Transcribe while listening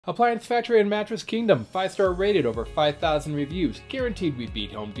Appliance Factory and Mattress Kingdom, 5-star rated, over 5,000 reviews, guaranteed we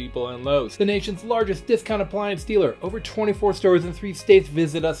beat Home Depot and Lowe's. The nation's largest discount appliance dealer, over 24 stores in 3 states.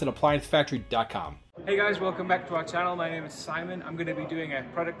 Visit us at appliancefactory.com. Hey guys, welcome back to our channel. My name is Simon. I'm going to be doing a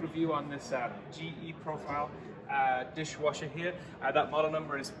product review on this GE profile dishwasher here. That model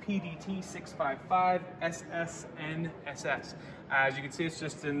number is PDT655SSNSS. As you can see, it's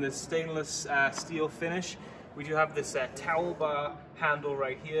just in this stainless steel finish. We do have this towel bar handle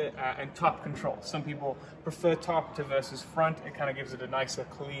right here and top control. Some people prefer top to versus front. It kind of gives it a nicer,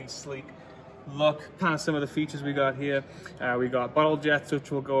 clean, sleek look. Kind of some of the features we got here. We got bottle jets,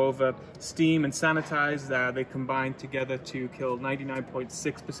 which will go over steam and sanitize. They combine together to kill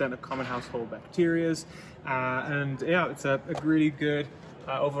 99.6% of common household bacterias. And yeah, it's a really good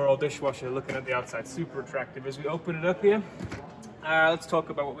overall dishwasher. Looking at the outside, super attractive. As we open it up here, let's talk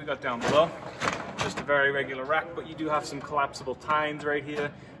about what we got down below. Just a very regular rack, but you do have some collapsible tines right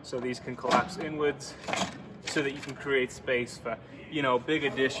here, so these can collapse inwards so that you can create space for, you know,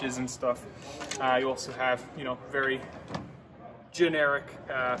 bigger dishes and stuff. You also have, you know, very generic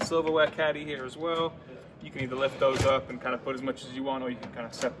silverware caddy here as well. You can either lift those up and kind of put as much as you want, or you can kind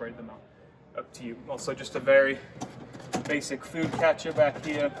of separate them out. Up to you. Also just a very basic food catcher back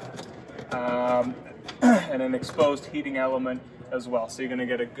here, and an exposed heating element as well, so you're going to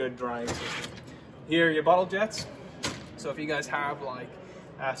get a good drying system. Here are your bottle jets. So if you guys have like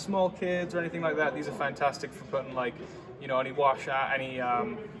small kids or anything like that, these are fantastic for putting, like, you know, any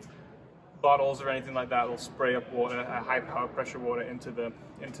bottles or anything like that. Will spray up water, high power pressure water into the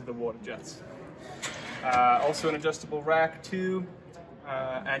water jets. Also an adjustable rack too,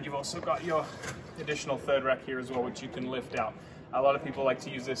 and you've also got your additional third rack here as well, which you can lift out. A lot of people like to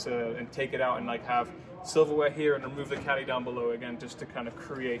use this and take it out and like have silverware here and remove the caddy down below again, just to kind of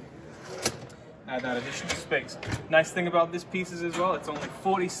create that additional space. Nice thing about this piece is as well, it's only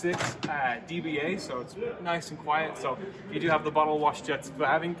 46 dBA, so it's nice and quiet. So if you do have the bottle wash jets for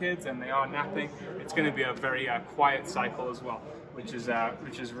having kids and they are napping, it's going to be a very quiet cycle as well, which is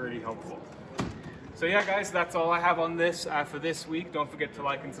really helpful. So yeah guys, that's all I have on this for this week. Don't forget to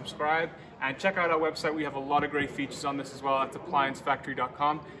like and subscribe, and check out our website. We have a lot of great features on this as well. That's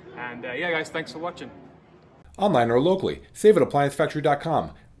appliancefactory.com. And yeah guys, thanks for watching. Online or locally, save at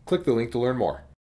appliancefactory.com. Click the link to learn more.